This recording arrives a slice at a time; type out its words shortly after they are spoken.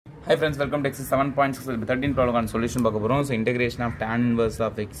Hi friends, welcome to exercise 7.6 13 problem solution பார்க்க போறோம். So integration of tan inverse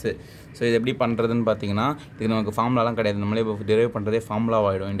of x. So இது எப்படி பண்றதுன்னு பாத்தீங்கன்னா இது நமக்கு ஃபார்முலாலாம் கிடையாது. நம்மளே டெரைவ் பண்றதே ஃபார்முலா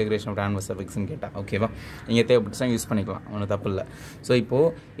ஆயிடும். integration of tan inverse of x ன்னு கேட்டா ஓகேவா? நீங்க தேவைப்பட்டா யூஸ் பண்ணிக்கலாம். ஒண்ணும் தப்பு இல்ல. So இப்போ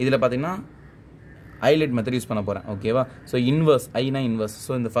இதுல பாத்தீங்கன்னா ஹைலைட் மெத்தட் யூஸ் பண்ண போறேன். ஓகேவா? So inverse I னா inverse.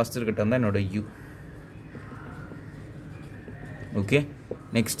 So இந்த ஃபர்ஸ்ட் இருக்கிட்ட வந்து என்னோட u. Okay?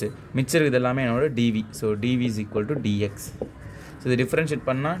 Next மிச்சம் இருக்குது எல்லாமே என்னோட dv. So dv is equal to dx. So the differentiate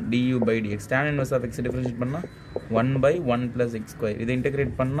panna du by dx. Tan inverse of x differentiate panna 1 by 1 plus x square. This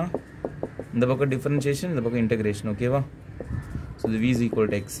integrate panna இந்த பக்கம் differentiation இந்த பக்கம் integration. Okay va? So the v is equal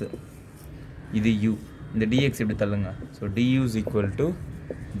to x. இது u. இந்த dx இப்படி தள்ளுங்க. So du is equal to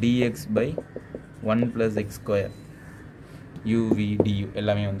dx by 1 plus x square. u v du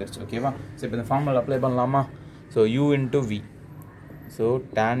எல்லாமே வந்துருச்சு. Okay va? So இப்போ இந்த ஃபார்முலா அப்ளை பண்ணலாமா? So u into v. So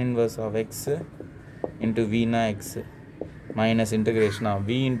tan inverse of x into v na x minus integration of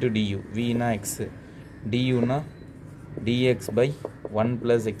v into du. v na x, du na dx by 1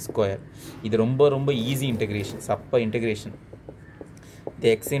 plus x square. இது ரொம்ப easy integration. சப்ப integration. The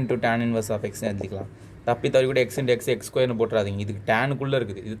x into tan inverse of x எழுதிக்கலாம். தப்பி தவிர கூட x into x x square னு போட்றாதீங்க. இதுக்கு tan குள்ள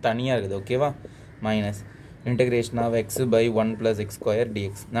இருக்குது. இது தனியா இருக்குது. ஓகேவா? minus integration of x by 1 plus x square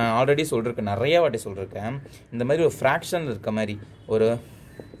dx. நான் ஆல்ரெடி சொல்லிருக்கேன், நிறைய வாட்டி சொல்லிருக்கேன். இந்த மாதிரி ஒரு fraction இருக்க மாதிரி ஒரு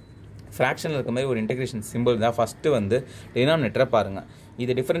fraction இருக்க மாதிரி ஒரு இன்டகிரேஷன் சிம்பிள் தான். ஃபர்ஸ்ட் வந்து டினாமினேட்டரை பாருங்க.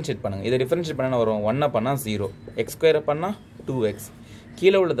 இதை டிஃபரன்ஷியேட் பண்ணுங்க. இதை டிஃபரன்ஷியேட் பண்ணா வரும் 1 பண்ணா 0, x ஸ்கொயர் பண்ணா 2x.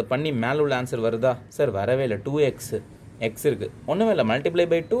 கீழ உள்ளத பண்ணி மேல உள்ள ஆன்சர் வருதா? சார் வரவே இல்ல. 2x x இருக்கு. ஒண்ணுமே இல்ல. Multiply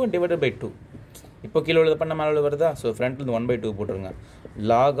by 2 divided by 2. இப்போ கீழ உள்ளத பண்ண மேல உள்ள வருதா? சோ ஃப்ரண்ட்ல இருந்து 1/2 போட்டுருங்க.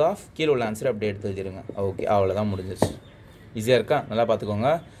 log ஆஃப் கீழ உள்ள ஆன்சர் அப்படியே எடுத்து எழுதிருங்க. ஓகே, அவ்வளவுதான் முடிஞ்சிருச்சு. ஈஸியா இருக்கா? நல்லா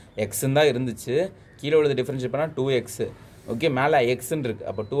பாத்துக்கோங்க. x தான் இருந்துச்சு. கீழ உள்ளத டிஃபரன்ஷியேட் பண்ணா 2x. ஓகே, மேலே எக்ஸ்ன்னு இருக்குது.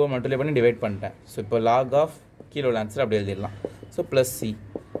 அப்போ 2 மல்டிப்ளை பண்ணி டிவைட் பண்ணிட்டேன். ஸோ இப்போ லாக் ஆஃப் கீழே உள்ள ஆன்சர் அப்படி எழுதிடலாம். So plus C.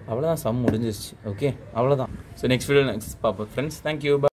 அவ்வளோதான், சம் முடிஞ்சிருச்சு. ஓகே, அவ்வளோதான். ஸோ நெக்ஸ்ட் வீடியோ நெக்ஸ்ட் பார்ப்போம் ஃப்ரெண்ட்ஸ். தேங்க்யூ.